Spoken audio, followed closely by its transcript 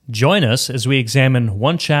Join us as we examine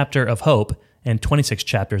one chapter of hope and 26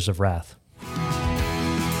 chapters of wrath.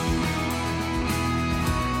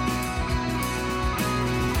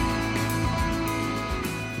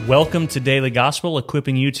 Welcome to Daily Gospel,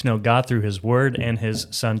 equipping you to know God through His Word and His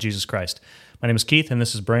Son, Jesus Christ. My name is Keith, and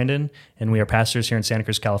this is Brandon, and we are pastors here in Santa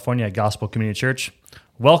Cruz, California at Gospel Community Church.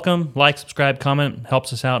 Welcome, like, subscribe, comment,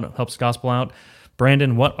 helps us out, helps the gospel out.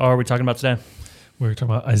 Brandon, what are we talking about today? We're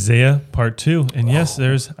talking about Isaiah part 2. And yes,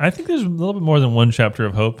 I think there's a little bit more than one chapter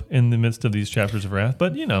of hope in the midst of these chapters of wrath,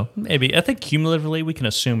 but you know. Maybe. I think cumulatively we can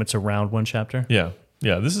assume it's around one chapter. Yeah.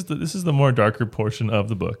 This is the more darker portion of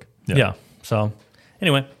the book. Yeah. So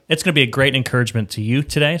anyway, it's going to be a great encouragement to you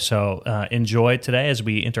today. So enjoy today as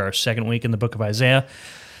we enter our second week in the book of Isaiah.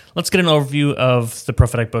 Let's get an overview of the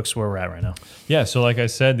prophetic books where we're at right now. Yeah, so like I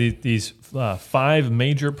said, these 5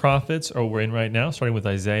 major prophets are we're in right now, starting with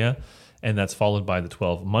Isaiah, and that's followed by the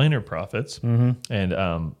 12 minor prophets. Mm-hmm.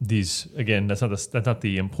 And these, again, that's not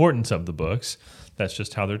the importance of the books. That's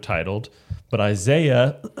just how they're titled. But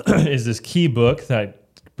Isaiah is this key book that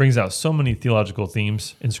brings out so many theological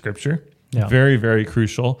themes in Scripture. Yeah. Very, very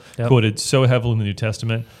crucial. Yep. Quoted so heavily in the New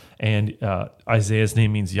Testament. And Isaiah's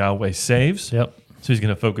name means Yahweh saves. Yep. So he's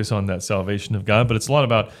going to focus on that salvation of God. But it's a lot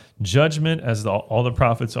about judgment, as all the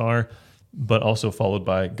prophets are, but also followed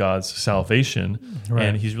by God's salvation. Right.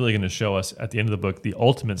 And he's really going to show us at the end of the book the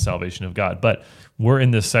ultimate salvation of God. But we're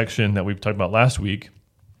in this section that we talked about last week.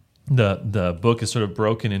 The book is sort of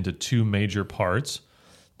broken into 2 major parts.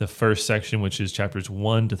 The first section, which is chapters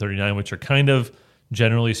 1 to 39, which are kind of,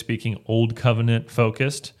 generally speaking, Old Covenant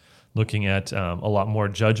focused, looking at a lot more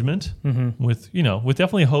judgment with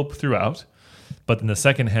definitely hope throughout. But in the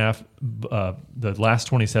second half, the last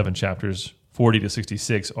 27 chapters, 40 to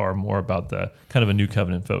 66, are more about the kind of a new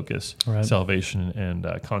covenant focus, right. Salvation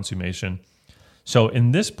and consummation. So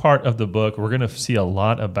in this part of the book, we're going to see a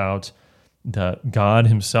lot about God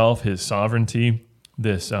himself, his sovereignty,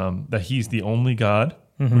 that he's the only God.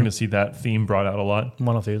 Mm-hmm. We're going to see that theme brought out a lot.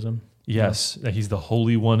 Monotheism. Yes, that he's the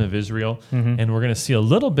Holy One of Israel. Mm-hmm. And we're going to see a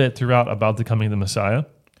little bit throughout about the coming of the Messiah,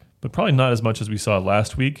 but probably not as much as we saw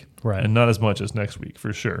last week, right? And not as much as next week,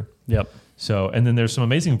 for sure. Yep. So, and then there's some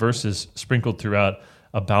amazing verses sprinkled throughout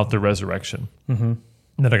about the resurrection that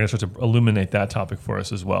are going to start to illuminate that topic for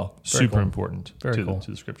us as well. Very Super cool. important Very cool.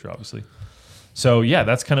 to the Scripture, obviously. So, yeah,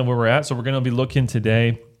 that's kind of where we're at. So we're going to be looking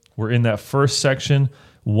today. We're in that first section,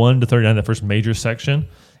 1 to 39, that first major section.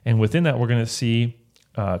 And within that, we're going to see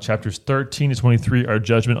chapters 13 to 23 are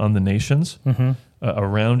judgment on the nations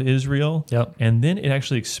around Israel. Yep. And then it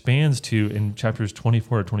actually expands to, in chapters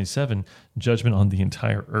 24 to 27, judgment on the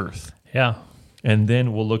entire earth. Yeah. And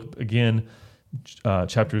then we'll look again,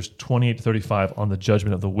 chapters 28 to 35 on the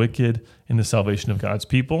judgment of the wicked and the salvation of God's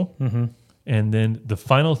people. Mm-hmm. And then the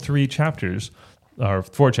final 3 chapters, or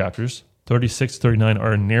 4 chapters, 36 to 39,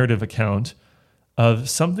 are a narrative account of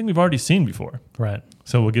something we've already seen before. Right.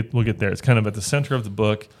 So we'll get there. It's kind of at the center of the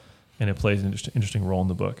book, and it plays an interesting role in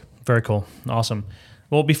the book. Very cool. Awesome.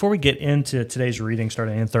 Well, before we get into today's reading,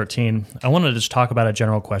 starting in 13, I wanted to just talk about a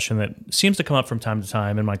general question that seems to come up from time to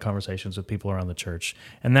time in my conversations with people around the church,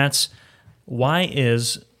 and that's, why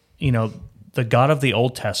is, the God of the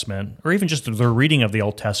Old Testament, or even just the reading of the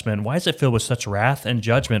Old Testament, why is it filled with such wrath and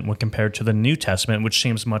judgment when compared to the New Testament, which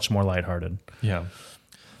seems much more lighthearted? Yeah.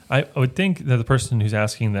 I would think that the person who's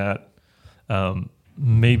asking that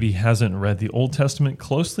maybe hasn't read the Old Testament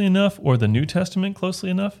closely enough or the New Testament closely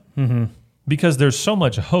enough, because there's so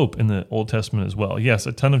much hope in the Old Testament as well. Yes,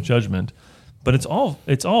 a ton of judgment, but it's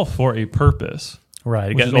all for a purpose,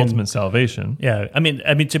 right? Which is ultimate salvation. Yeah, I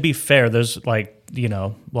mean, to be fair, there's like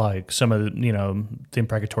some of the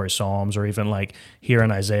imprecatory Psalms, or even like here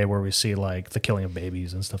in Isaiah where we see like the killing of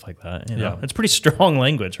babies and stuff like that. Yeah, it's pretty strong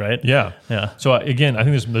language, right? Yeah. So again, I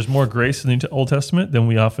think there's more grace in the Old Testament than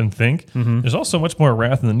we often think. Mm-hmm. There's also much more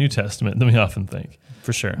wrath in the New Testament than we often think.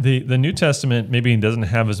 For sure. The New Testament maybe doesn't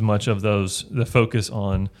have as much of the focus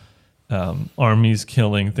on armies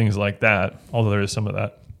killing, things like that, although there is some of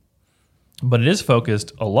that. But it is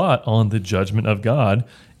focused a lot on the judgment of God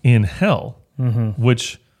in hell,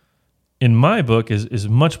 which in my book is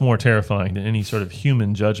much more terrifying than any sort of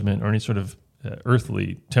human judgment or any sort of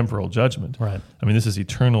earthly temporal judgment. Right. I mean, this is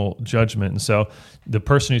eternal judgment. And so the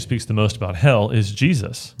person who speaks the most about hell is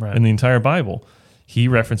Jesus in the entire Bible. He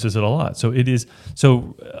references it a lot.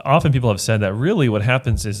 So often people have said that really what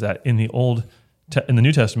happens is that in the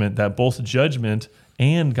New Testament, that both judgment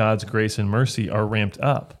and God's grace and mercy are ramped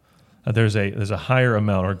up. There's a higher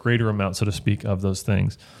amount or greater amount, so to speak, of those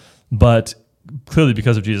things. But clearly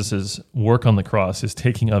because of Jesus' work on the cross, his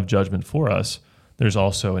taking of judgment for us, there's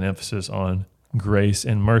also an emphasis on grace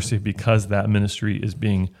and mercy because that ministry is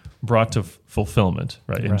being brought to fulfillment,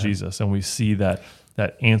 right, in Jesus. And we see that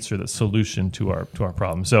answer, that solution to our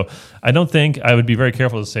problem. So I don't think, I would be very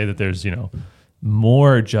careful to say that there's,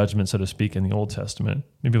 more judgment, so to speak, in the Old Testament,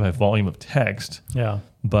 maybe by volume of text,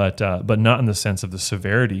 but not in the sense of the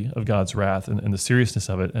severity of God's wrath and the seriousness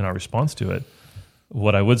of it and our response to it.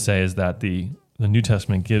 What I would say is that the New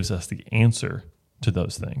Testament gives us the answer to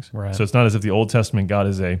those things. Right. So it's not as if the Old Testament God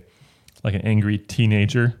is like an angry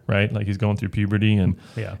teenager, right? Like he's going through puberty and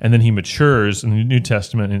then he matures in the New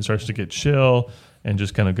Testament and starts to get chill and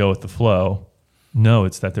just kind of go with the flow. No,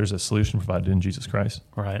 it's that there's a solution provided in Jesus Christ.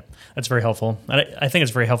 Right. That's very helpful. I think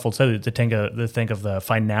it's very helpful too to think of the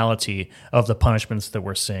finality of the punishments that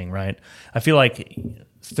we're seeing, right? I feel like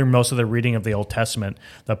through most of the reading of the Old Testament,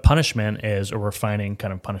 the punishment is a refining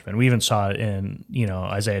kind of punishment. We even saw it in,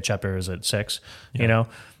 Isaiah chapter, is it 6,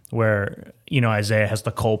 where, Isaiah has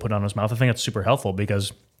the coal put on his mouth. I think it's super helpful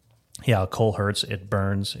because coal hurts, it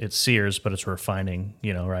burns, it sears, but it's refining,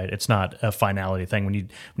 right? It's not a finality thing. When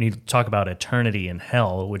you talk about eternity in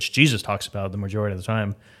hell, which Jesus talks about the majority of the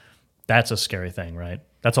time, that's a scary thing, right?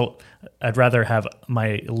 I'd rather have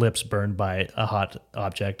my lips burned by a hot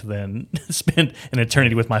object than spend an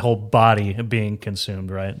eternity with my whole body being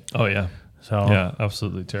consumed, right? Oh yeah. So yeah,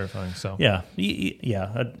 absolutely terrifying. So yeah.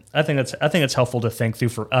 I think it's helpful to think through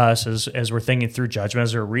for us as we're thinking through judgment,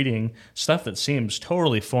 as we're reading stuff that seems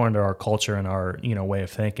totally foreign to our culture and our way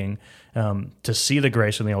of thinking. To see the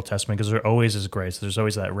grace in the Old Testament, because there always is grace. There's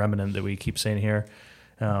always that remnant that we keep saying here.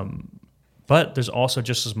 But there's also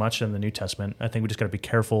just as much in the New Testament. I think we just got to be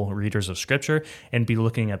careful readers of Scripture and be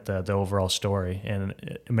looking at the overall story, and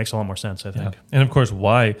it makes a lot more sense, I think. Yeah. And of course,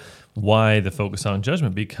 why the focus on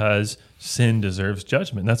judgment? Because sin deserves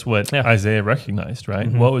judgment. That's what Isaiah recognized, right?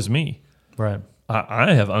 Mm-hmm. Woe is me. Right.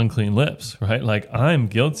 I have unclean lips, right? Like I'm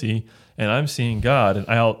guilty, and I'm seeing God, and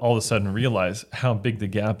I all of a sudden realize how big the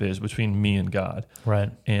gap is between me and God. Right.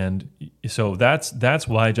 And so that's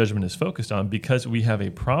why judgment is focused on, because we have a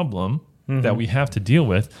problem that we have to deal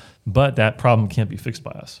with, but that problem can't be fixed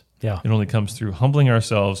by us. Yeah. It only comes through humbling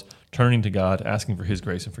ourselves, turning to God, asking for His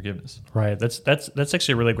grace and forgiveness. Right. That's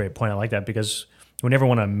actually a really great point. I like that, because we never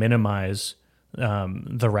want to minimize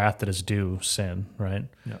the wrath that is due sin, right?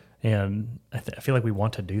 Yeah. And I feel like we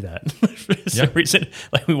want to do that for some reason.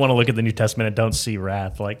 Like we want to look at the New Testament and don't see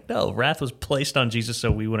wrath. Like, no, wrath was placed on Jesus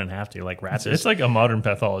so we wouldn't have to. Like wrath it's like a modern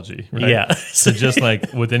pathology, right? Yeah. So just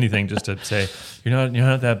like with anything, just to say you're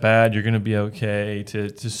not that bad, you're going to be okay.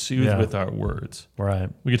 To soothe with our words,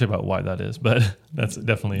 right? We can talk about why that is, but that's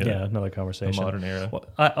definitely another conversation. A modern era. Well,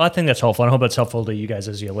 I think that's helpful. I hope it's helpful to you guys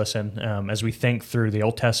as you listen, as we think through the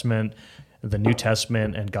Old Testament, the New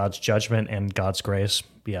Testament, and God's judgment and God's grace.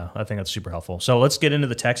 Yeah, I think that's super helpful. So let's get into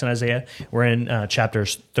the text in Isaiah. We're in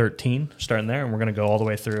chapters 13, starting there, and we're going to go all the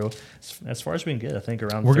way through as far as we can get. I think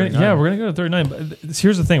around 39. We're going to go to 39. But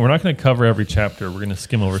here's the thing: we're not going to cover every chapter. We're going to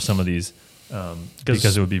skim over some of these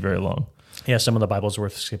because it would be very long. Yeah, some of the Bible's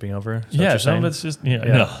worth skipping over. Yeah, some of it's just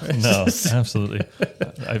no, absolutely.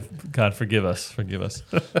 God forgive us.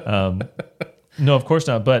 No, of course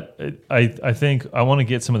not. But I think I want to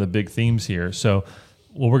get some of the big themes here. So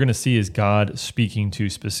what we're going to see is God speaking to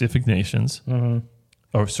specific nations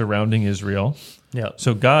or surrounding Israel. Yeah.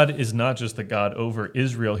 So God is not just the God over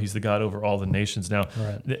Israel. He's the God over all the nations. Now,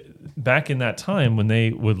 back in that time when they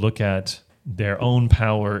would look at their own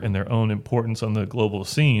power and their own importance on the global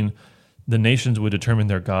scene, the nations would determine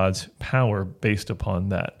their God's power based upon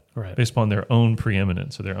that, based upon their own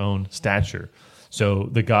preeminence or their own stature. So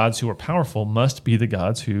the gods who are powerful must be the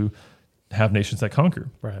gods who have nations that conquer.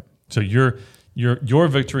 Right. So your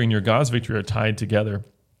victory and your God's victory are tied together.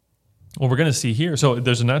 What we're going to see here, so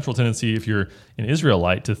there's a natural tendency if you're an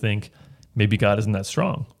Israelite to think maybe God isn't that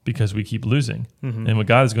strong because we keep losing. Mm-hmm. And what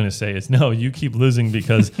God is going to say is, no, you keep losing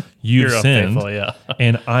because you've sinned.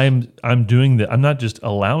 And I'm doing that. I'm not just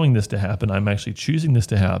allowing this to happen. I'm actually choosing this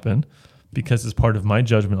to happen because it's part of my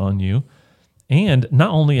judgment on you. And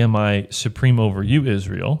not only am I supreme over you,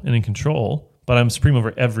 Israel, and in control, but I'm supreme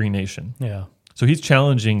over every nation. Yeah. So he's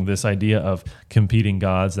challenging this idea of competing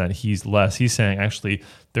gods, that he's less. He's saying, actually,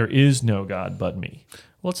 there is no God but me.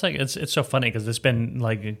 Well, it's like it's so funny because it's been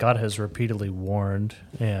like God has repeatedly warned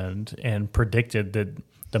and predicted that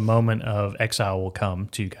the moment of exile will come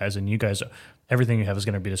to you guys, and you guys, everything you have is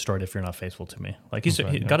going to be destroyed if you're not faithful to me. Like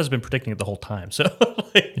God has been predicting it the whole time. So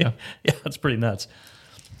it's pretty nuts.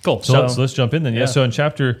 Cool. So let's jump in then. Yeah. So in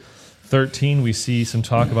chapter 13, we see some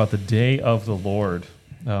talk about the day of the Lord.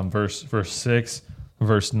 Verse 6,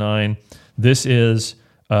 verse 9. This is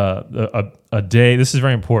a day. This is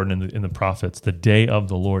very important in the prophets. The day of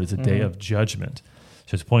the Lord is a day of judgment.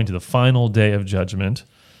 So it's pointing to the final day of judgment,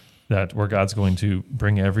 that where God's going to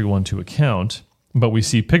bring everyone to account. But we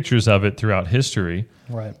see pictures of it throughout history.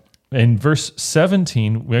 Right. In verse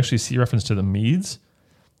 17, we actually see reference to the Medes.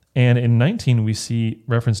 And in 19, we see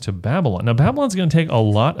reference to Babylon. Now, Babylon's going to take a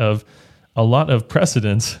lot of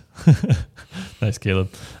precedence. Nice,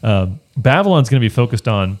 Caleb. Babylon's going to be focused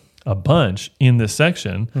on a bunch in this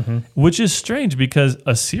section, which is strange because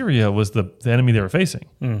Assyria was the enemy they were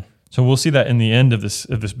facing. So we'll see that in the end of this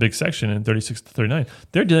big section in 36 to 39.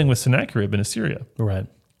 They're dealing with Sennacherib in Assyria. Right.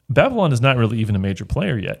 Babylon is not really even a major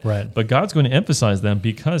player yet. Right. But God's going to emphasize them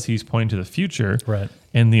because he's pointing to the future, right,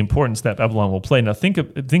 and the importance that Babylon will play. Now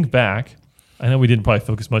think back. I know we didn't probably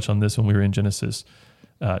focus much on this when we were in Genesis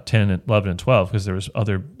 10 and 11 and 12 because there was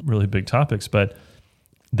other really big topics, but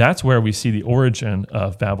that's where we see the origin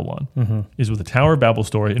of Babylon, is with the Tower of Babel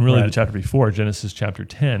story, and really the chapter before, Genesis chapter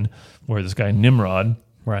 10, where this guy Nimrod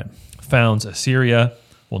founds Assyria,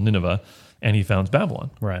 Nineveh, and he founds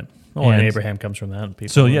Babylon. Right. Well, and Abraham comes from that.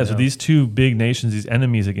 People so these two big nations, these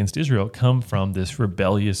enemies against Israel, come from this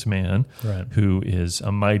rebellious man who is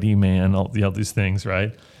a mighty man, all these things,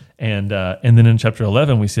 right? And then in chapter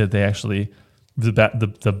 11, we see that they actually,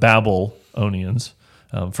 the Babylonians,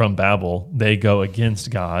 from Babel, they go against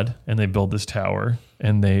God and they build this tower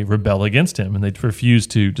and they rebel against him and they refuse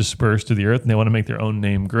to disperse to the earth and they want to make their own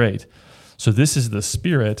name great. So this is the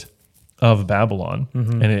spirit of Babylon,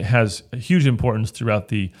 and it has a huge importance throughout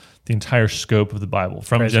the entire scope of the Bible,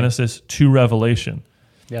 from Genesis to Revelation,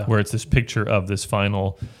 where it's this picture of this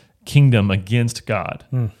final kingdom against God.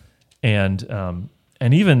 And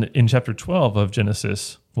even in chapter 12 of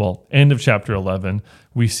Genesis, end of chapter 11,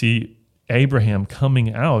 we see Abraham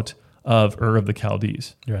coming out of Ur of the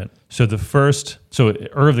Chaldees. Right. So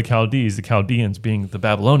Ur of the Chaldees, the Chaldeans being the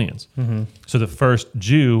Babylonians. So the first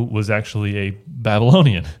Jew was actually a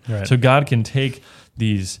Babylonian. Right. So God can take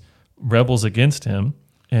these rebels against him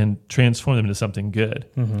and transform them into something good.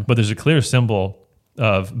 But there's a clear symbol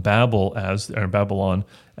of Babylon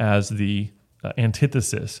as the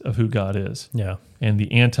antithesis of who God is. Yeah. And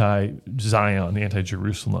the anti-Zion, the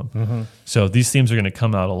anti-Jerusalem. So these themes are going to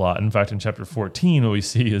come out a lot. In fact, in chapter 14, what we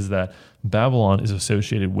see is that Babylon is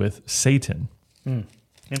associated with Satan. So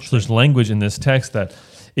there's language in this text that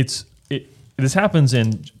this happens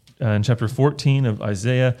in chapter 14 of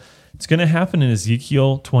Isaiah. It's going to happen in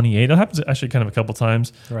Ezekiel 28. It happens actually kind of a couple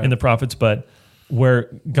times in the prophets, but where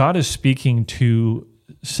God is speaking to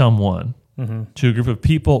someone, to a group of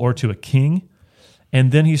people or to a king,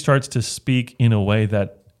 and then he starts to speak in a way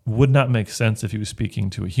that would not make sense if he was speaking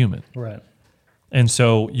to a human. Right. And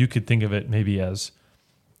so you could think of it maybe as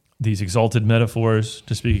these exalted metaphors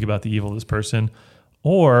to speaking about the evil of this person,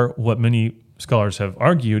 or what many scholars have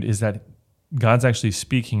argued is that God's actually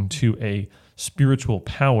speaking to a spiritual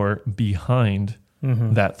power behind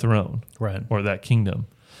that throne or that kingdom.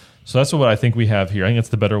 So that's what I think we have here. I think that's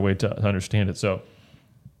the better way to understand it. So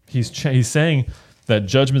he's saying that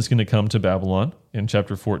judgment's going to come to Babylon in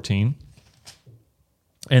chapter 14.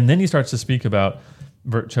 And then he starts to speak about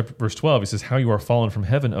verse 12. He says, how you are fallen from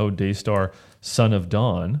heaven, O day star, son of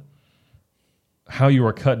dawn, how you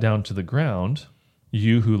are cut down to the ground,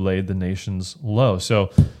 you who laid the nations low.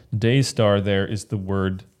 So day star there is the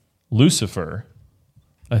word Lucifer.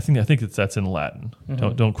 I think that's in Latin.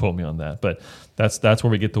 Don't quote me on that, but that's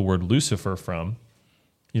where we get the word Lucifer from.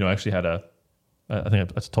 I actually had I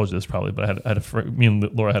think I told you this probably, but me and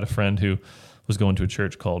Laura had a friend who was going to a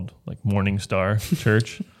church called Morning Star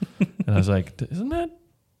Church, and I was like, "Isn't that?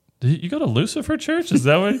 Did you go to Lucifer Church? Is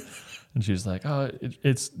that what?" And she was like, "Oh,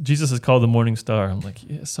 it's Jesus is called the Morning Star." I'm like,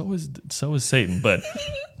 "Yeah, so is Satan," but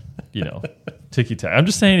ticky tack. I'm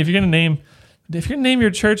just saying, if you're gonna name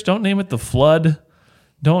your church, don't name it the Flood,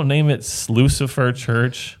 don't name it Lucifer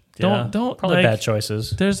Church. Don't probably bad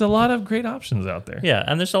choices. There's a lot of great options out there. Yeah,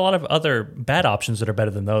 and there's a lot of other bad options that are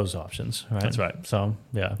better than those options, right? That's right. So,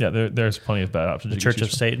 yeah. Yeah, there's plenty of bad options. The Church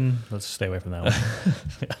of Satan, let's stay away from that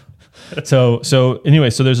one. So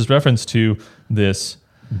anyway, so there's this reference to this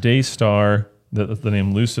day star, the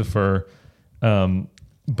name Lucifer,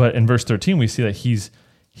 but in verse 13 we see that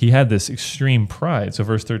he had this extreme pride. So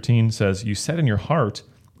verse 13 says, you said in your heart,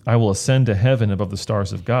 I will ascend to heaven above the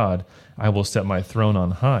stars of God. I will set my throne on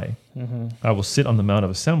high. I will sit on the mount of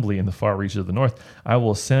assembly in the far reaches of the north. I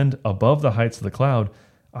will ascend above the heights of the cloud.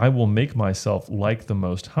 I will make myself like the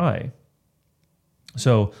Most High.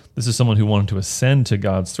 So this is someone who wanted to ascend to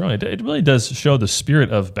God's throne. It really does show the spirit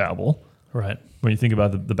of Babel, right? When you think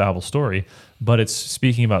about the Babel story, but it's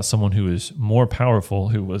speaking about someone who is more powerful,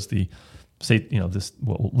 who was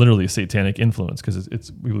literally a satanic influence, because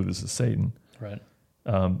we believe this is Satan, right?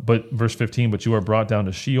 But verse 15, but you are brought down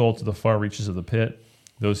to Sheol, to the far reaches of the pit.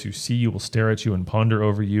 Those who see you will stare at you and ponder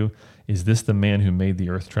over you. Is this the man who made the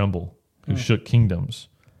earth tremble, who shook kingdoms,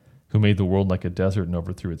 who made the world like a desert and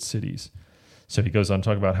overthrew its cities? So he goes on to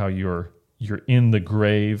talk about how you're in the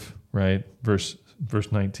grave, right? Verse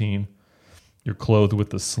 19. You're clothed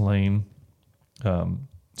with the slain.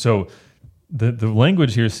 So the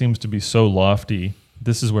language here seems to be so lofty.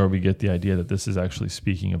 This is where we get the idea that this is actually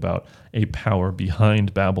speaking about a power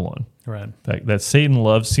behind Babylon. Right. That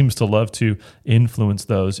Satan seems to love to influence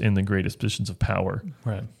those in the greatest positions of power,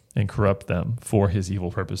 right, and corrupt them for his evil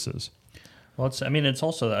purposes. Well, it's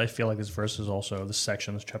also, I feel like this verse is also, this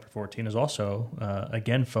section, this chapter 14 is also,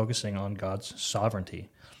 again, focusing on God's sovereignty.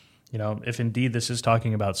 You know, if indeed this is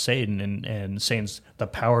talking about Satan and Satan's the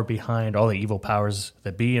power behind all the evil powers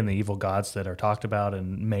that be and the evil gods that are talked about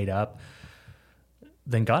and made up,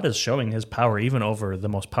 then God is showing his power even over the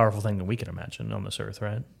most powerful thing that we can imagine on this earth,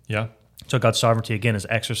 right? Yeah. So God's sovereignty, again, is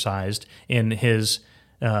exercised in his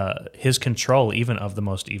control even of the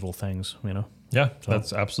most evil things, you know? Yeah, so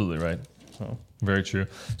that's absolutely right. So very true.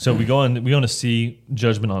 So we go on to see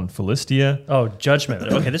judgment on Philistia. Oh, judgment.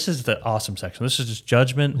 Okay, this is the awesome section. This is just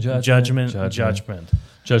judgment.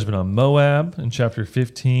 Judgment on Moab in chapter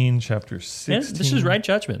 15, chapter 16. Yeah, this is right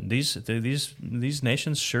judgment. These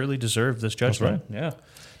nations surely deserve this judgment. That's right. Yeah.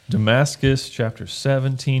 Damascus, chapter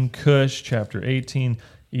 17, Cush, chapter 18,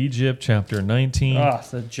 Egypt, chapter 19.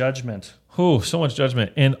 The judgment. Oh, so much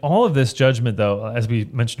judgment. And all of this judgment, though, as we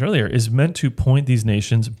mentioned earlier, is meant to point these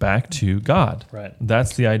nations back to God. Right.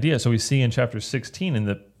 That's the idea. So we see in chapter 16,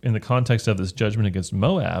 in the context of this judgment against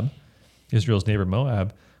Moab, Israel's neighbor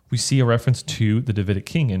Moab, we see a reference to the Davidic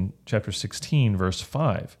king in chapter 16, verse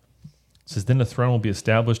 5. It says, "Then the throne will be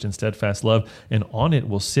established in steadfast love, and on it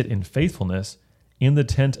will sit in faithfulness in the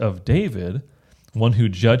tent of David, one who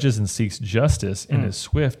judges and seeks justice and is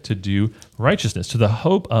swift to do righteousness." So the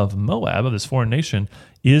hope of Moab, of this foreign nation,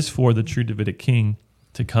 is for the true Davidic king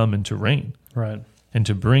to come and to reign. Right. And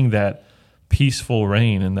to bring that peaceful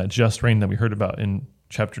reign and that just reign that we heard about in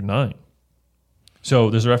chapter 9.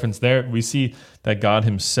 So there's a reference there. We see that God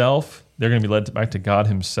himself, they're going to be led back to God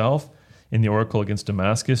himself in the oracle against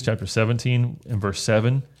Damascus, chapter 17 and verse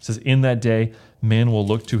 7. It says, "In that day, man will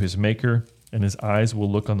look to his maker, and his eyes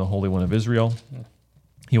will look on the Holy One of Israel.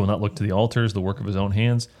 He will not look to the altars, the work of his own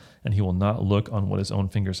hands, and he will not look on what his own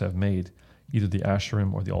fingers have made, either the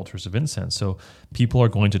Asherim or the altars of incense." So people are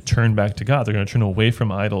going to turn back to God. They're going to turn away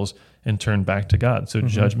from idols and turn back to God. So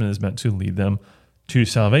judgment is meant to lead them to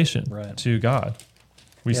salvation, to God.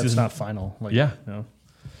 We see it's this not final. You know.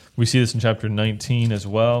 We see this in chapter 19 as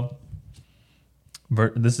well.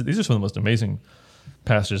 These are some of the most amazing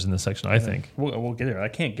passages in this section, I think. We'll get there. I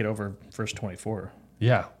can't get over verse 24.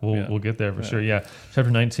 Yeah, we'll get there for sure. Yeah.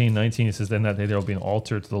 Chapter 19, it says, "Then that day there will be an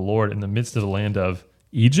altar to the Lord in the midst of the land of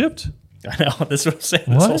Egypt." I know. That's what I'm saying.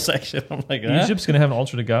 This whole section. I'm like, Egypt's going to have an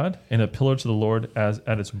altar to God and a pillar to the Lord as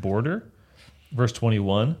at its border. Verse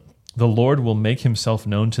 21, "The Lord will make himself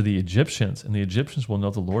known to the Egyptians, and the Egyptians will know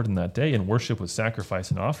the Lord in that day and worship with sacrifice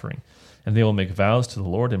and offering. And they will make vows to the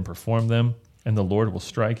Lord and perform them. And the Lord will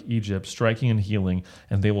strike Egypt, striking and healing,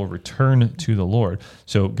 and they will return to the Lord."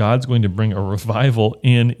 So God's going to bring a revival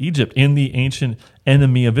in Egypt, in the ancient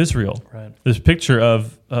enemy of Israel. Right. This picture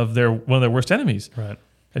of one of their worst enemies. Right.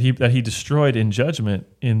 That he destroyed in judgment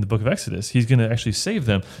in the book of Exodus. He's going to actually save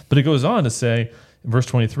them. But it goes on to say, in verse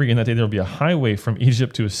 23, "In that day there will be a highway from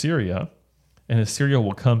Egypt to Assyria, and Assyria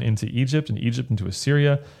will come into Egypt, and Egypt into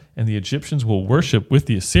Assyria, and the Egyptians will worship with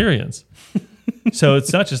the Assyrians." So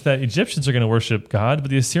it's not just that Egyptians are going to worship God, but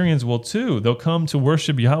the Assyrians will too. They'll come to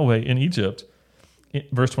worship Yahweh in Egypt.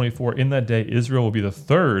 Verse 24, "In that day Israel will be the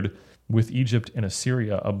third with Egypt and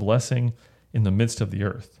Assyria, a blessing in the midst of the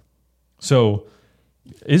earth." So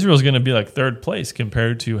Israel's going to be like third place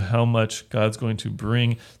compared to how much God's going to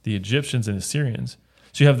bring the Egyptians and Assyrians.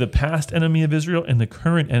 So you have the past enemy of Israel and the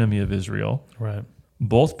current enemy of Israel, right,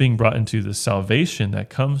 both being brought into the salvation that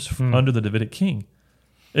comes from under the Davidic king.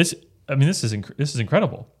 This is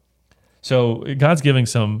incredible. So God's giving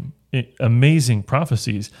some amazing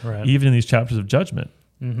prophecies, even in these chapters of judgment.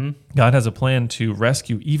 Mm-hmm. God has a plan to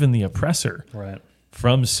rescue even the oppressor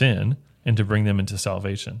from sin and to bring them into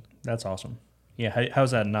salvation. That's awesome. Yeah,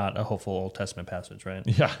 how's that not a hopeful Old Testament passage, right?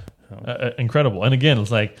 Yeah, incredible. And again,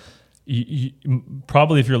 it's like, you,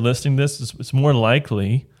 probably if you're listening to this, it's more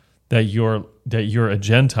likely that you're a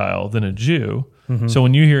Gentile than a Jew. Mm-hmm. So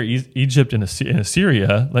when you hear Egypt and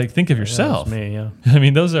Assyria, like, think of yourself. Yeah, that's me, yeah. I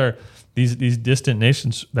mean, those are these distant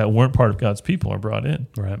nations that weren't part of God's people are brought in.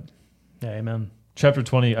 Right. Yeah, amen. Chapter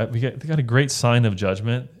 20, they got a great sign of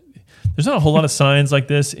judgment. There's not a whole lot of signs like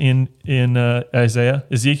this in Isaiah.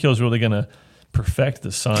 Ezekiel is really going to perfect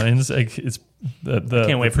the signs. Like it's I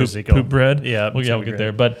can't wait for Ezekiel. Poop bread. Yeah, we'll get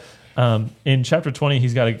there. But in chapter 20,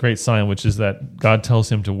 he's got a great sign, which is that God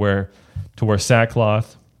tells him to wear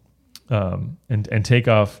sackcloth and take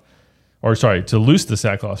off, to loose the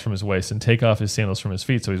sackcloth from his waist and take off his sandals from his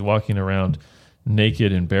feet. So he's walking around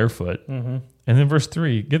naked and barefoot. Mm-hmm. And then verse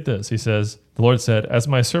 3, get this. He says, the Lord said, as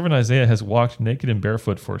my servant Isaiah has walked naked and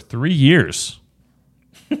barefoot for 3 years.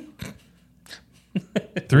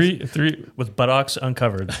 three with buttocks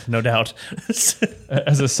uncovered, no doubt.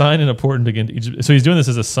 As a sign and a portent again to Egypt. So he's doing this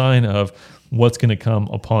as a sign of what's going to come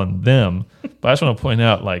upon them. But I just want to point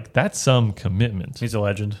out, like, that's some commitment. He's a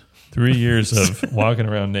legend. 3 years of walking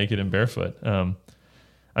around naked and barefoot.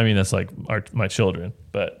 I mean, that's like my children,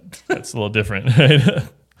 but that's a little different. Right?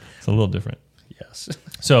 It's a little different. Yes.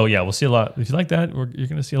 So yeah, we'll see a lot. If you like that, you're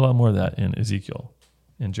going to see a lot more of that in Ezekiel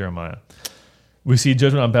and Jeremiah. We see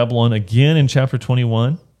judgment on Babylon again in chapter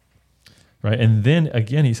 21, right? And then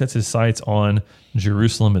again, he sets his sights on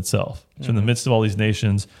Jerusalem itself. So in the midst of all these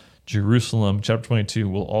nations, Jerusalem, chapter 22,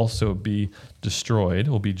 will also be destroyed,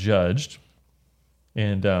 will be judged.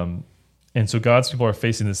 And so God's people are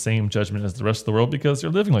facing the same judgment as the rest of the world because they're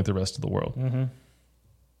living like the rest of the world. Mm-hmm.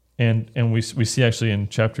 And we see actually in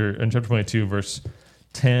chapter 22, verse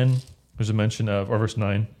 10, there's a mention of, or verse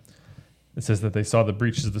 9, it says that they saw the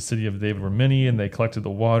breaches of the city of David were many, and they collected the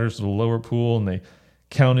waters of the lower pool, and they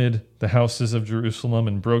counted the houses of Jerusalem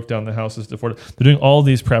and broke down the houses to fort. They're doing all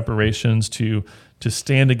these preparations to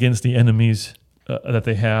stand against the enemies that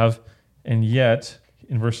they have. And yet,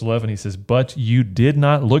 in verse 11, he says, but you did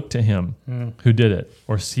not look to him who did it,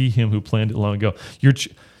 or see him who planned it long ago.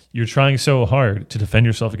 You're trying so hard to defend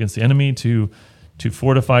yourself against the enemy, to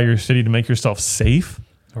fortify your city, to make yourself safe.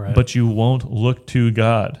 Right. But you won't look to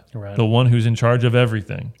God, right, the one who's in charge of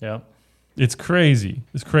everything. Yeah, it's crazy.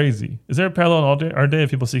 It's crazy. Is there a parallel in our day of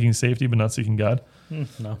people seeking safety but not seeking God?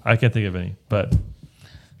 No, I can't think of any. But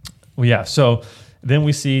well, yeah. So then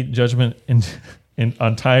we see judgment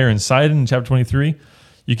on Tyre and Sidon in chapter 23.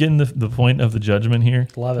 You getting the point of the judgment here?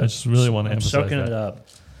 Love it. I just really want to emphasize soaking that. It up.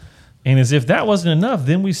 And as if that wasn't enough,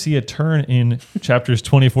 then we see a turn in chapters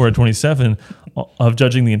 24 and 27 of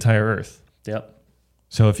judging the entire earth. Yep.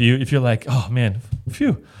 So if you're like, oh man,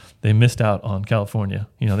 phew, they missed out on California.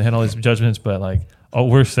 You know, they had all these judgments, but like, oh,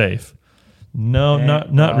 we're safe. No,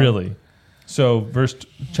 not really. So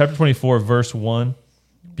chapter 24, verse 1,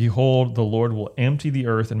 behold, the Lord will empty the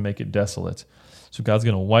earth and make it desolate. So God's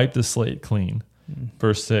going to wipe the slate clean.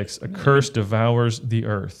 Verse 6, a curse devours the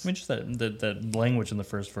earth. I mean, just that language in the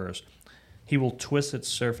first verse. He will twist its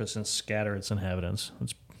surface and scatter its inhabitants.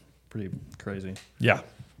 It's pretty crazy. Yeah.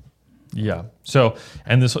 Yeah. So,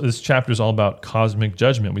 and this chapter is all about cosmic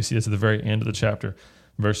judgment. We see this at the very end of the chapter,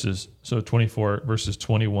 24, verses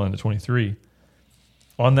 21 to 23.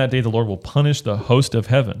 On that day, the Lord will punish the host of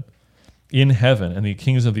heaven in heaven and the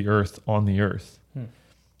kings of the earth on the earth.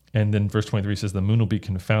 And then verse 23 says, the moon will be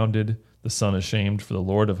confounded, the sun ashamed, for the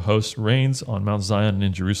Lord of hosts reigns on Mount Zion and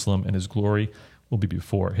in Jerusalem, and his glory will be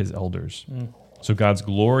before his elders. So God's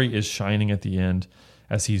glory is shining at the end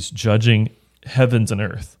as he's judging heavens and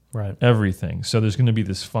earth. Right. Everything. So there's going to be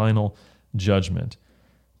this final judgment.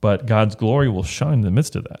 But God's glory will shine in the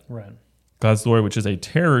midst of that. Right. God's glory, which is a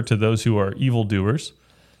terror to those who are evildoers,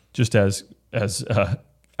 just as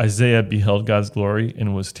Isaiah beheld God's glory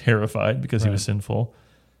and was terrified because he was sinful.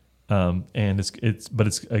 And it's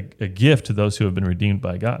a gift to those who have been redeemed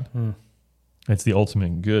by God. It's the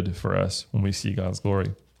ultimate good for us when we see God's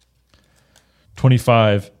glory.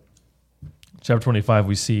 Chapter 25,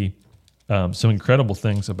 we see some incredible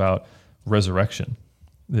things about resurrection,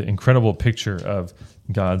 the incredible picture of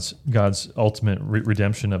God's ultimate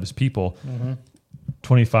redemption of his people.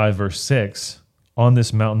 25 verse 6, on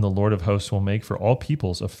this mountain the Lord of hosts will make for all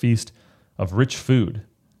peoples a feast of rich food,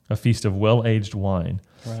 a feast of well-aged wine,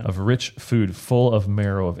 of rich food full of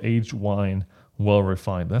marrow, of aged wine well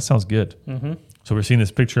refined. That sounds good. So we're seeing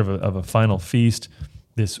this picture of a final feast,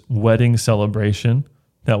 this wedding celebration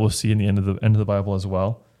that we'll see in the end of the Bible as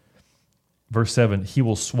well. Verse 7, he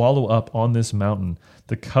will swallow up on this mountain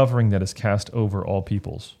the covering that is cast over all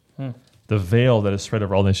peoples, the veil that is spread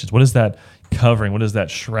over all nations. What is that covering? What is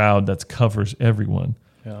that shroud that covers everyone?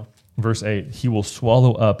 Yeah. Verse 8, he will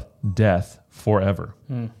swallow up death forever.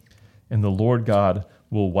 And the Lord God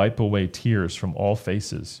will wipe away tears from all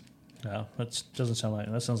faces. Yeah, that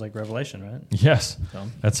sounds like Revelation, right? Yes.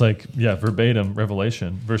 That's like, verbatim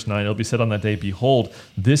Revelation. Verse 9, it'll be said on that day, behold,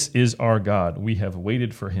 this is our God. We have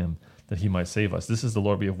waited for him that he might save us. This is the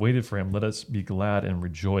Lord. We have waited for him. Let us be glad and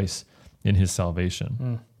rejoice in his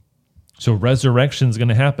salvation. So resurrection is going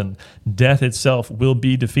to happen. Death itself will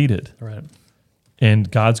be defeated. Right. and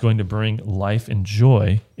God's going to bring life and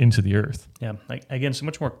joy into the earth. Yeah. Like, again, so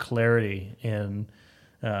much more clarity in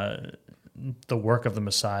the work of the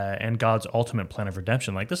Messiah and God's ultimate plan of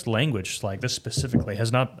redemption. Like this language, like this specifically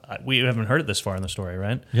we haven't heard it this far in the story,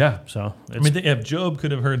 right? Yeah. So if Job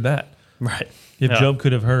could have heard that, right. If Job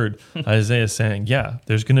could have heard Isaiah saying, yeah,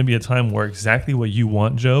 there's going to be a time where exactly what you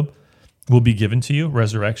want, Job, will be given to you,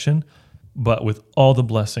 resurrection, but with all the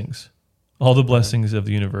blessings of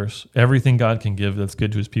the universe. Everything God can give that's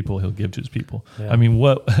good to his people, he'll give to his people. Yeah. I mean,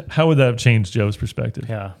 how would that have changed Job's perspective?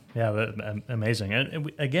 Yeah, amazing.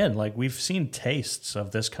 And again, like we've seen tastes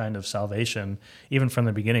of this kind of salvation even from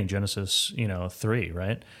the beginning, Genesis 3,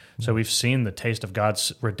 right? So we've seen the taste of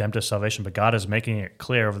God's redemptive salvation, but God is making it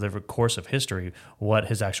clear over the course of history what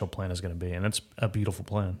his actual plan is going to be. And it's a beautiful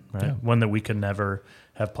plan, right? Yeah. One that we could never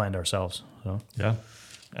have planned ourselves. So. Yeah,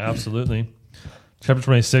 absolutely. Chapter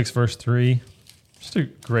 26, verse 3, just a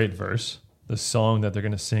great verse. The song that they're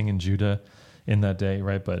going to sing in Judah in that day,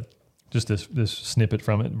 right? But just this snippet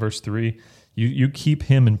from it, verse 3, you keep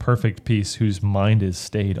him in perfect peace whose mind is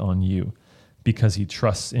stayed on you because he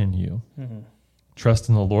trusts in you. Mm-hmm. Trust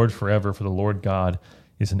in the Lord forever, for the Lord God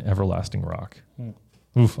is an everlasting rock.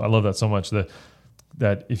 Oof, I love that so much.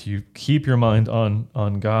 That if you keep your mind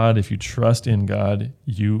on God, if you trust in God,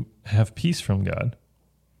 you have peace from God.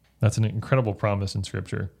 That's an incredible promise in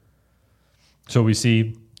Scripture. So we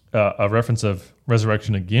see a reference of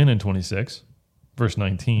resurrection again in 26, verse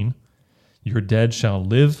 19. Your dead shall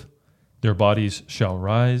live, their bodies shall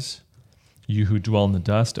rise. You who dwell in the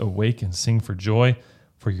dust, awake and sing for joy.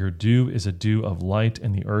 For your dew is a dew of light,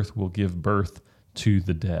 and the earth will give birth to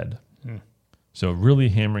the dead. So really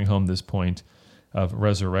hammering home this point of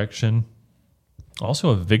resurrection.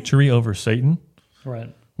 Also a victory over Satan.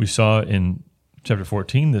 Right. We saw in chapter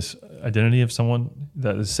 14 this identity of someone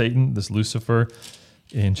that is Satan, this Lucifer.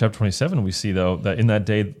 In chapter 27, we see, though, that in that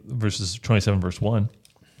day, verses 27, verse 1,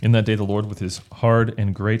 in that day the Lord with his hard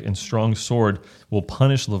and great and strong sword will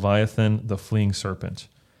punish Leviathan, the fleeing serpent.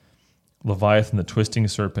 Leviathan, the twisting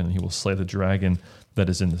serpent, and he will slay the dragon that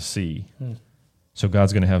is in the sea. So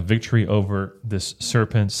God's going to have victory over this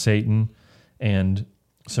serpent, Satan, and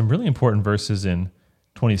some really important verses in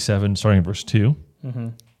 27, starting in verse 2,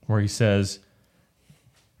 where he says,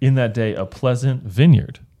 in that day, a pleasant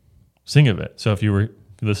vineyard. Sing of it. So if you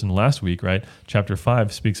listened last week, right, chapter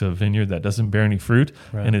 5 speaks of a vineyard that doesn't bear any fruit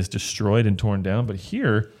and is destroyed and torn down. But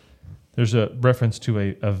here, there's a reference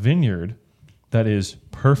to a vineyard that is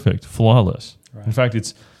perfect, flawless. Right. In fact,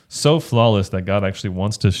 it's so flawless that God actually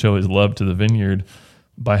wants to show his love to the vineyard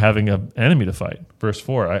by having an enemy to fight. Verse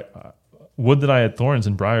 4, would that I had thorns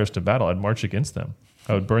and briars to battle. I'd march against them.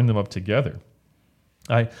 I would burn them up together.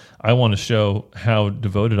 I want to show how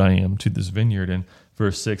devoted I am to this vineyard. And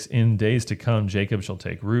verse 6, in days to come, Jacob shall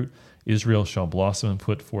take root, Israel shall blossom and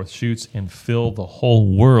put forth shoots and fill the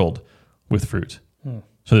whole world with fruit.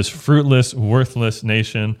 So this fruitless, worthless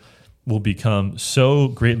nation will become so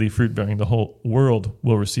greatly fruit-bearing, the whole world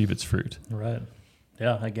will receive its fruit. Right.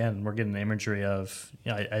 Yeah, again, we're getting the imagery of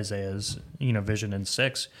Isaiah's vision in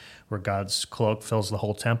 6, where God's cloak fills the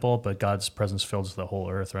whole temple, but God's presence fills the whole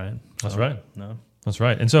earth, right? That's right. No. That's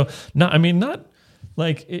right. And so, not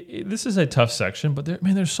like, this is a tough section, but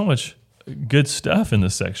there's so much good stuff in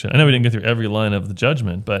this section. I know we didn't get through every line of the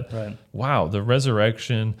judgment, but wow, the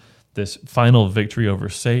resurrection, this final victory over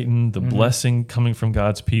Satan, the blessing coming from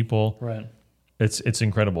God's people. Right. It's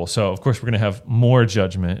incredible. So, of course, we're going to have more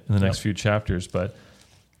judgment in the next few chapters, but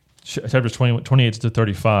chapters 28 to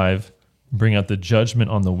 35 bring out the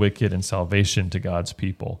judgment on the wicked and salvation to God's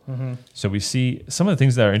people. So we see some of the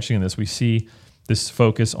things that are interesting in this. We see this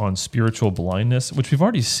focus on spiritual blindness, which we've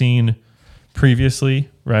already seen previously,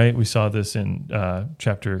 right? We saw this in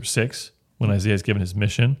chapter 6 when Isaiah is given his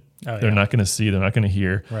mission. They're not going to see, they're not going to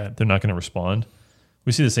hear, they're not going to respond.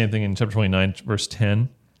 We see the same thing in chapter 29, verse 10.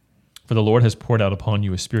 For the Lord has poured out upon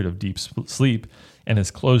you a spirit of deep sleep and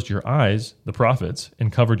has closed your eyes, the prophets,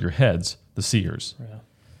 and covered your heads, the seers. Yeah.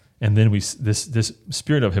 And then this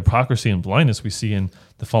spirit of hypocrisy and blindness we see in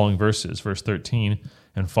the following verses, verse 13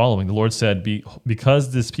 and following. The Lord said,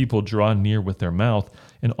 because this people draw near with their mouth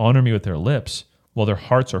and honor me with their lips, while their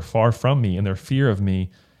hearts are far from me and their fear of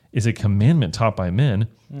me is a commandment taught by men.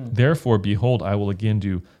 Therefore, behold, I will again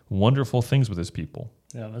do wonderful things with this people.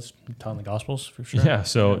 Yeah, that's taught in the Gospels for sure. Yeah,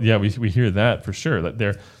 so we hear that for sure, that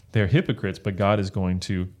they're hypocrites, but God is going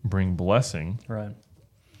to bring blessing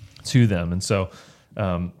to them. And so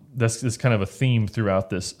that's kind of a theme throughout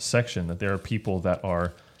this section, that there are people that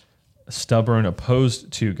are stubborn,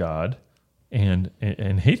 opposed to God, and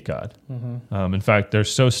hate God. In fact, they're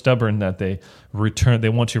so stubborn that they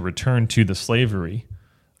want to return to the slavery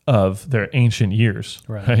of their ancient years.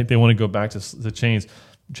 Right. They want to go back to the chains.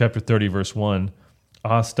 Chapter 30, verse 1,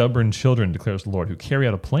 "Ah, stubborn children, declares the Lord, who carry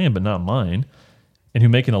out a plan, but not mine, and who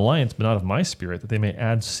make an alliance, but not of my spirit, that they may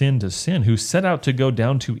add sin to sin, who set out to go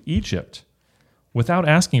down to Egypt without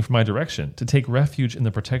asking for my direction, to take refuge in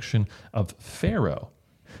the protection of Pharaoh."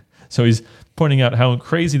 So he's pointing out how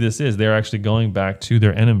crazy this is. They're actually going back to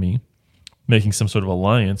their enemy, making some sort of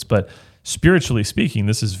alliance. But spiritually speaking,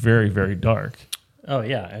 this is very, very dark. Oh,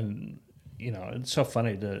 yeah. And, it's so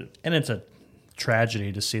funny and it's a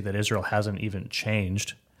tragedy to see that Israel hasn't even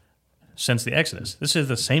changed since the Exodus. This is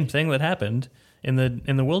the same thing that happened in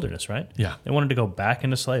the wilderness, right? Yeah. They wanted to go back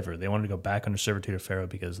into slavery. They wanted to go back under servitude of Pharaoh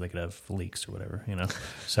because they could have leeks or whatever,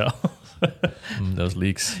 So, Those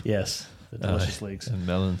leeks. yes, the delicious leeks. And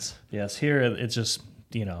melons. Yes, here it's just,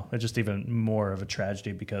 it's just even more of a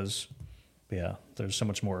tragedy because, there's so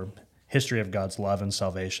much more history of God's love and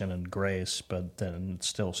salvation and grace, but then it's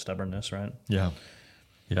still stubbornness, right? Yeah.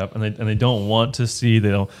 Yep. And they don't want to see,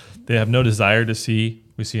 they have no desire to see.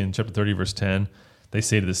 We see in chapter 30, verse 10, they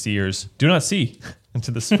say to the seers, "Do not see," and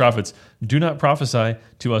to the prophets, "Do not prophesy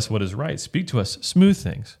to us what is right. Speak to us smooth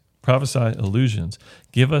things. Prophesy illusions.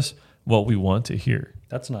 Give us what we want to hear."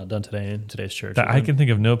 That's not done today in today's church. I can think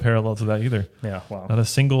of no parallel to that either. Yeah, wow. Not a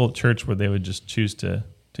single church where they would just choose to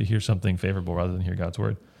hear something favorable rather than hear God's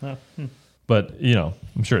word. Oh, But,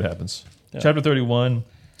 I'm sure it happens. Yeah. Chapter 31,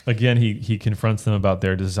 again, he confronts them about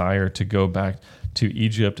their desire to go back to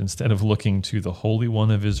Egypt instead of looking to the Holy One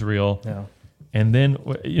of Israel. Yeah. And then,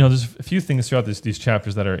 there's a few things throughout these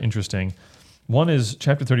chapters that are interesting. One is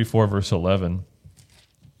chapter 34, verse 11.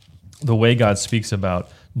 The way God speaks about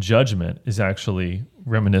judgment is actually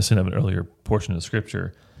reminiscent of an earlier portion of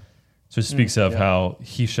Scripture. So it speaks of how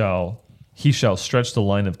he shall stretch the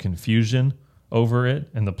line of confusion over it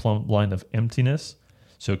and the plumb line of emptiness.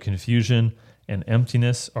 So confusion and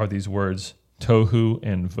emptiness are these words tohu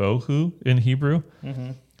and vohu in Hebrew.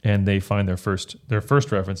 Mm-hmm. And they find their first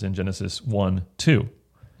reference in Genesis 1:2,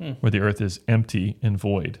 where the earth is empty and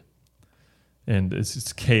void. And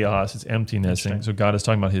it's chaos, it's emptiness. And so God is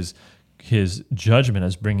talking about his judgment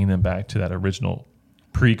as bringing them back to that original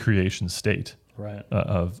pre-creation state, right,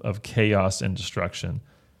 of chaos and destruction.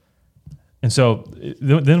 And so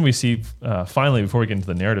then we see, finally, before we get into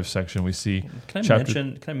the narrative section, we see... Can I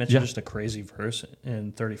mention just a crazy verse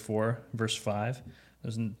in 34, verse 5?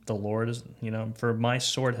 The Lord is, "For my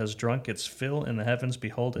sword has drunk its fill in the heavens.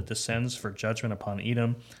 Behold, it descends for judgment upon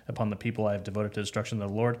Edom, upon the people I have devoted to destruction. The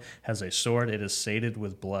Lord has a sword. It is sated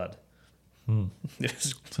with blood."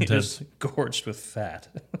 It is gorged with fat.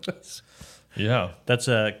 Yeah. That's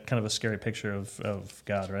a kind of a scary picture of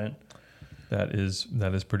God, right? That is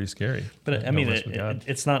pretty scary. But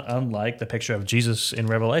it's not unlike the picture of Jesus in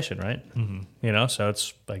Revelation, right? Mm-hmm. So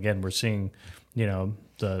it's, again, we're seeing,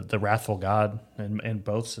 the wrathful God in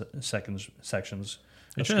both sections. Are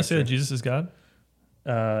you trying to say that Jesus is God?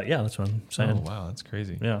 Yeah, that's what I'm saying. Oh, wow, that's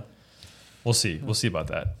crazy. Yeah. We'll see. We'll see about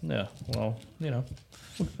that. Yeah, well,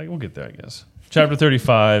 We'll get there, I guess. Chapter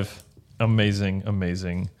 35,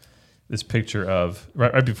 amazing. This picture of,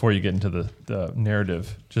 right before you get into the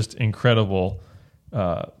narrative, just incredible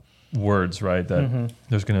words, right? That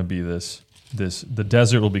there's going to be the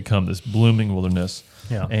desert will become this blooming wilderness.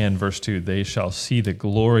 Yeah. And verse 2, "They shall see the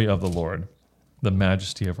glory of the Lord, the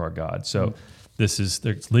majesty of our God." So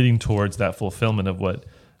they're leading towards that fulfillment of what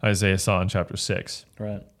Isaiah saw in chapter 6.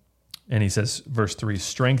 Right. And he says, verse 3,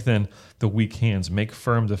 "Strengthen the weak hands, make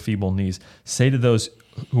firm the feeble knees. Say to those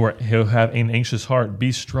who have an anxious heart,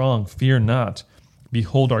 be strong, fear not.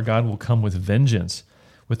 Behold, our God will come with vengeance.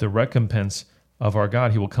 With the recompense of our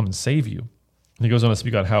God, he will come and save you." And he goes on to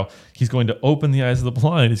speak about how he's going to open the eyes of the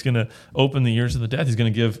blind. He's going to open the ears of the deaf. He's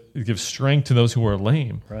going to give strength to those who are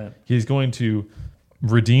lame. Right. He's going to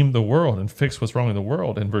redeem the world and fix what's wrong in the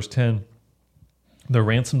world. In verse 10, "The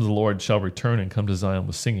ransom of the Lord shall return and come to Zion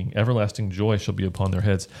with singing. Everlasting joy shall be upon their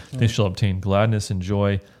heads. They shall obtain gladness and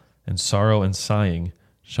joy, and sorrow and sighing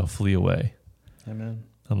shall flee away." Amen.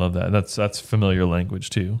 I love that. That's familiar language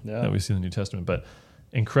too, yeah, that we see in the New Testament. But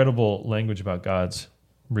incredible language about God's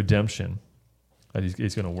redemption that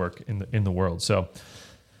he's going to work in the world. So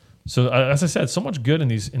as I said, so much good in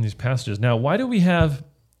these passages. Now, why do we have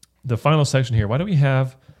the final section here? Why do we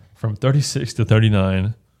have from 36 to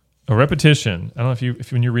 39 a repetition? I don't know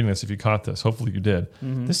if when you're reading this, if you caught this. Hopefully you did.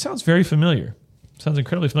 Mm-hmm. This sounds very familiar. Sounds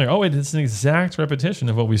incredibly familiar. Oh wait, it's an exact repetition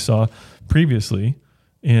of what we saw previously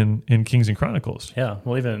in Kings and Chronicles. Yeah,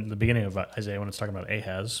 well, even the beginning of Isaiah, when it's talking about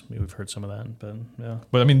Ahaz, we've heard some of that, but yeah.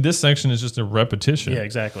 But I mean, this section is just a repetition. Yeah,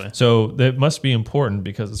 exactly. So that must be important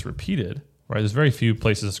because it's repeated, right? There's very few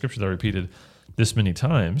places in Scripture that are repeated, this many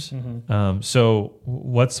times. So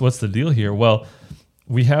what's the deal here? Well,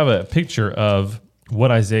 we have a picture of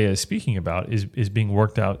what Isaiah is speaking about is being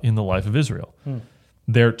worked out in the life of Israel.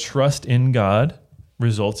 Their trust in God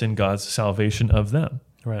results in God's salvation of them.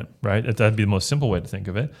 Right. That'd be the most simple way to think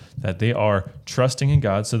of it, that they are trusting in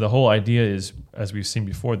God. So the whole idea is, as we've seen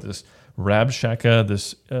before, this Rabshakeh,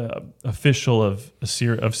 this official of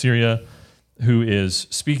Syria, who is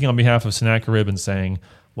speaking on behalf of Sennacherib and saying,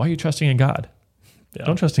 why are you trusting in God? Yeah.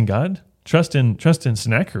 Don't trust in God. Trust in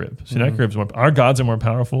Sennacherib. Sennacherib's our gods are more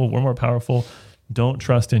powerful. We're more powerful. Don't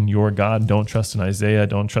trust in your God. Don't trust in Isaiah.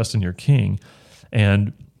 Don't trust in your king.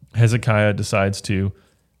 And Hezekiah decides to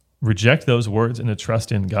reject those words and to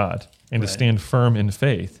trust in God and to stand firm in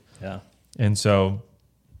faith. Yeah. And so,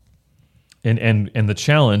 and the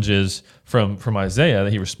challenge is from Isaiah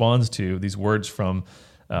that he responds to these words from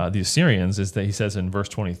the Assyrians is that he says in verse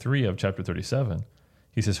 23 of chapter 37,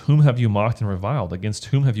 he says, whom have you mocked and reviled? Against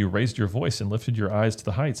whom have you raised your voice and lifted your eyes to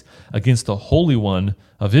the heights? Against the Holy One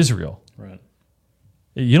of Israel. Right.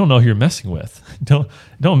 You don't know who you're messing with.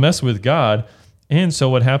 Don't mess with God. And so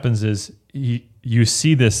what happens is you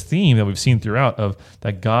see this theme that we've seen throughout of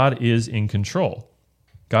that God is in control.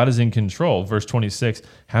 God is in control. Verse 26,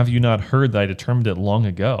 have you not heard that I determined it long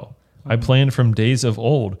ago? I planned from days of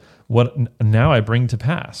old what now I bring to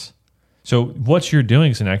pass. So what you're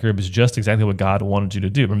doing, Sennacherib, is just exactly what God wanted you to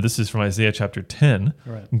do. Remember, this is from Isaiah chapter 10.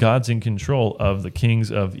 Right. God's in control of the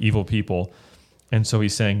kings of evil people. And so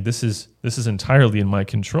he's saying, this is entirely in my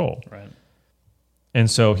control. Right. And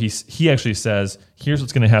so he actually says, here's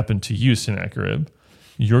what's going to happen to you, Sennacherib.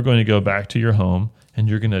 You're going to go back to your home, and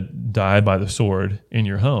you're going to die by the sword in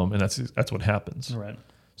your home. And that's what happens. Right.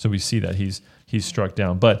 So we see that he's struck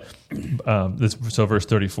down. But so verse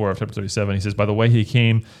 34 of chapter 37, he says, by the way he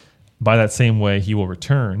came, by that same way he will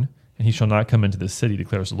return, and he shall not come into this city,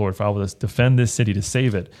 declares the Lord. For I will defend this city to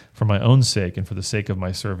save it for my own sake and for the sake of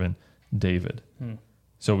my servant David.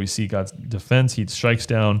 So we see God's defense. He strikes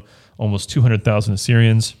down almost 200,000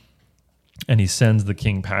 Assyrians, and he sends the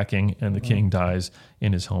king packing, and the king dies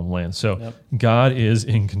in his homeland. So God is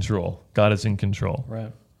in control. God is in control.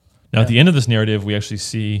 Right. Now, at the end of this narrative, we actually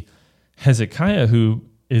see Hezekiah, who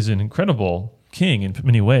is an incredible king in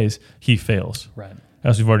many ways. He fails. Right.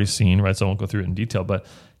 As we've already seen, right? So I won't go through it in detail, but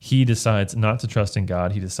he decides not to trust in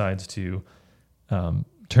God. He decides to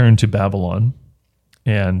turn to Babylon.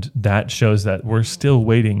 And that shows that we're still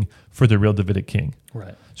waiting for the real Davidic king.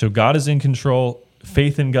 Right. So God is in control.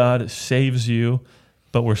 Faith in God saves you,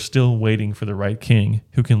 but we're still waiting for the right king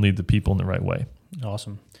who can lead the people in the right way.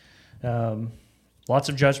 Awesome. Lots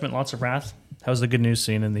of judgment, lots of wrath. How's the good news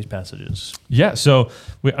seen in these passages? Yeah, so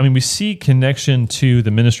we see connection to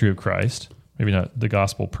the ministry of Christ, maybe not the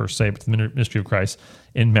gospel per se, but the ministry of Christ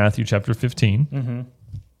in Matthew chapter 15,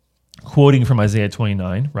 quoting from Isaiah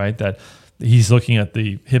 29, right, that he's looking at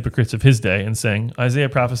the hypocrites of his day and saying, Isaiah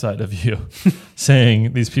prophesied of you,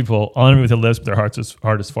 saying these people honor me with their lips, but their heart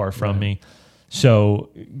is far from me. So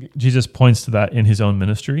Jesus points to that in his own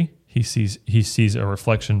ministry. He sees a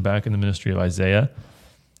reflection back in the ministry of Isaiah.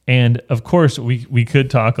 And of course, we could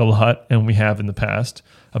talk a lot, and we have in the past,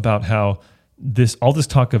 about how all this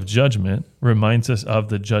talk of judgment reminds us of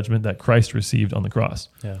the judgment that Christ received on the cross.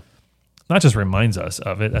 Yeah. Not just reminds us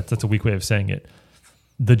of it, that's a weak way of saying it.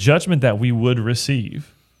 The judgment that we would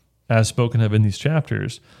receive, as spoken of in these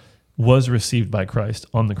chapters, was received by Christ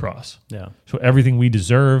on the cross. Yeah. So everything we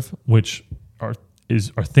deserve, which are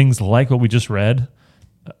things like what we just read,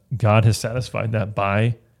 God has satisfied that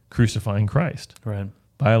by crucifying Christ. Right.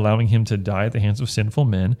 By allowing him to die at the hands of sinful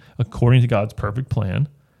men, according to God's perfect plan,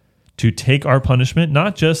 to take our punishment,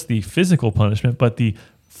 not just the physical punishment, but the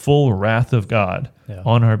full wrath of God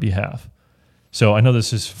on our behalf. So I know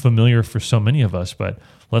this is familiar for so many of us, but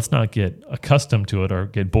let's not get accustomed to it or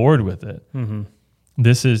get bored with it. Mm-hmm.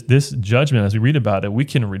 This judgment, as we read about it, we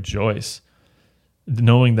can rejoice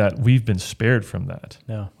knowing that we've been spared from that.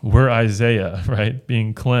 Yeah. We're Isaiah, right,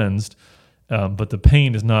 being cleansed, but the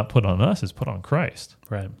pain is not put on us, it's put on Christ.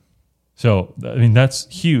 Right. So, that's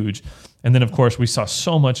huge. And then, of course, we saw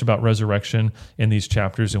so much about resurrection in these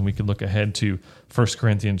chapters, and we could look ahead to 1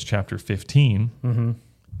 Corinthians chapter 15,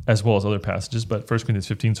 as well as other passages, but 1 Corinthians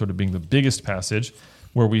 15 sort of being the biggest passage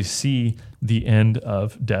where we see the end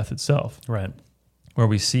of death itself. Right. Where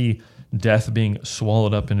we see death being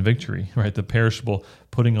swallowed up in victory, right? The perishable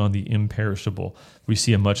putting on the imperishable. We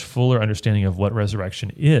see a much fuller understanding of what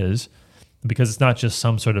resurrection is, because it's not just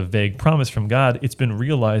some sort of vague promise from God. It's been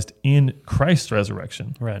realized in Christ's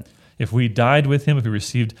resurrection. Right. If we died with him, if we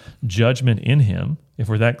received judgment in him, if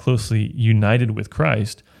we're that closely united with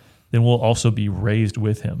Christ, then we'll also be raised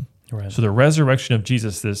with him. Right. So the resurrection of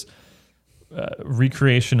Jesus, this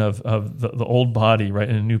recreation of the old body, right,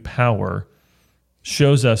 in a new power,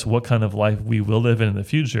 shows us what kind of life we will live in the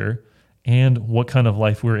future and what kind of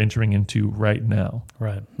life we're entering into right now.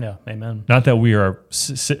 Right. Yeah. Amen. Not that we are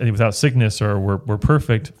without sickness or we're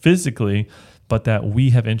perfect physically, but that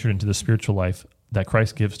we have entered into the spiritual life that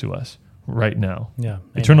Christ gives to us right now. Yeah. Amen.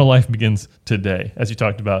 Eternal life begins today, as you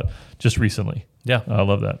talked about just recently. Yeah. I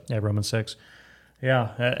love that. Yeah. Romans 6.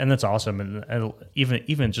 Yeah, and that's awesome, and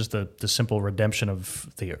even just the simple redemption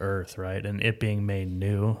of the earth, right, and it being made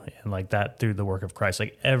new, and like that through the work of Christ,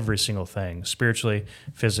 like every single thing, spiritually,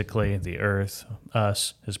 physically, the earth,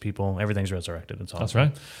 us, His people, everything's resurrected. It's awesome. That's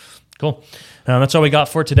right. Cool. That's all we got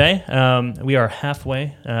for today. We are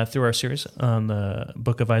halfway through our series on the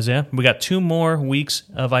book of Isaiah. We got 2 more weeks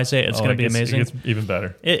of Isaiah. It's going to be amazing. It gets even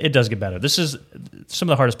better. It does get better. This is some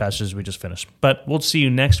of the hardest passages we just finished. But we'll see you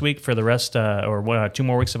next week for the rest, 2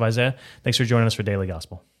 more weeks of Isaiah. Thanks for joining us for Daily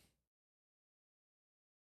Gospel.